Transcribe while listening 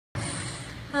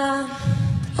Uh,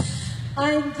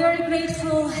 I'm very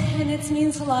grateful, and it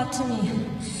means a lot to me.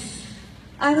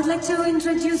 I would like to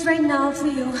introduce right now for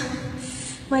you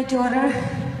my daughter,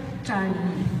 Charlie.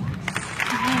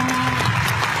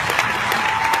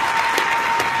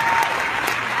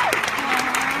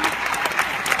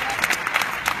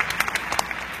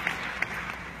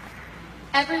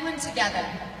 Everyone together,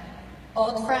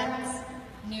 old friends,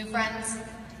 new friends,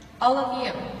 all of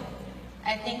you.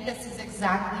 I think this is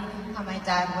exactly how my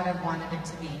dad would have wanted it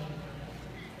to be.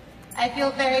 I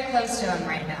feel very close to him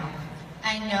right now.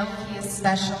 I know he is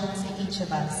special to each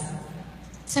of us.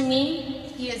 To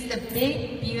me, he is the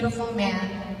big, beautiful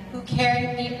man who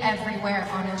carried me everywhere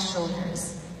on his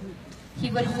shoulders.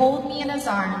 He would hold me in his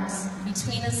arms,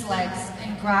 between his legs,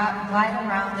 and glide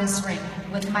around this ring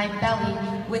with my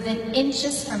belly within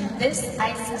inches from this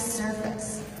ice's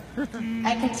surface.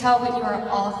 I can tell what you are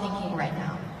all thinking right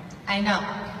now. I know,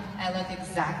 I look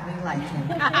exactly like him.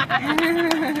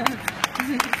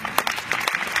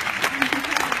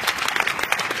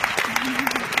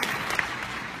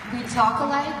 We talk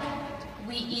alike,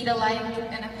 we eat alike,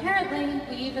 and apparently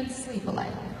we even sleep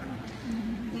alike.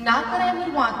 Not that I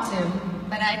would want to,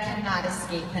 but I cannot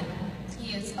escape him.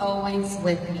 He is always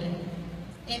with me.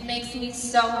 It makes me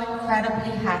so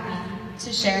incredibly happy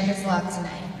to share his love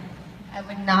tonight. I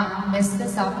would not miss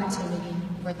this opportunity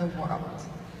for the world.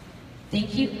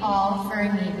 Thank you all for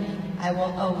an evening I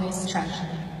will always treasure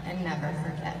and never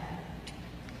forget.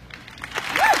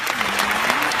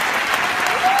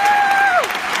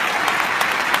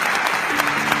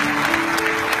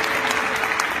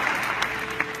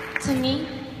 To me,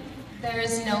 there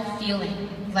is no feeling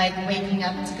like waking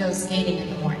up to go skating in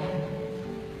the morning.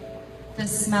 The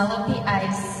smell of the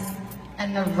ice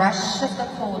and the rush of the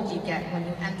cold you get when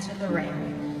you enter the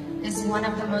ring is one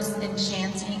of the most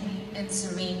enchanting and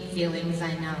serene feelings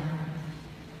I know.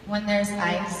 When there's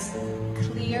ice,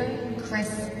 clear,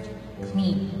 crisp,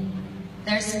 clean,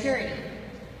 there's purity.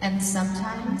 And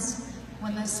sometimes,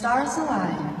 when the stars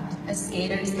align, a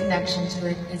skater's connection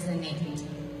to it is innate.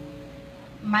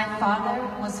 My father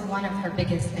was one of her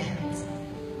biggest fans.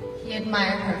 He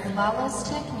admired her flawless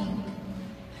technique,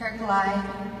 her glide,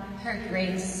 her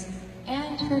grace,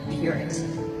 and her purity.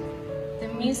 The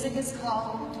music is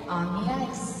called On the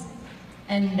Ice,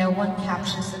 and no one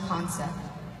captures the concept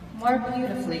more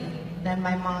beautifully than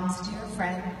my mom's dear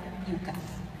friend, Yuka.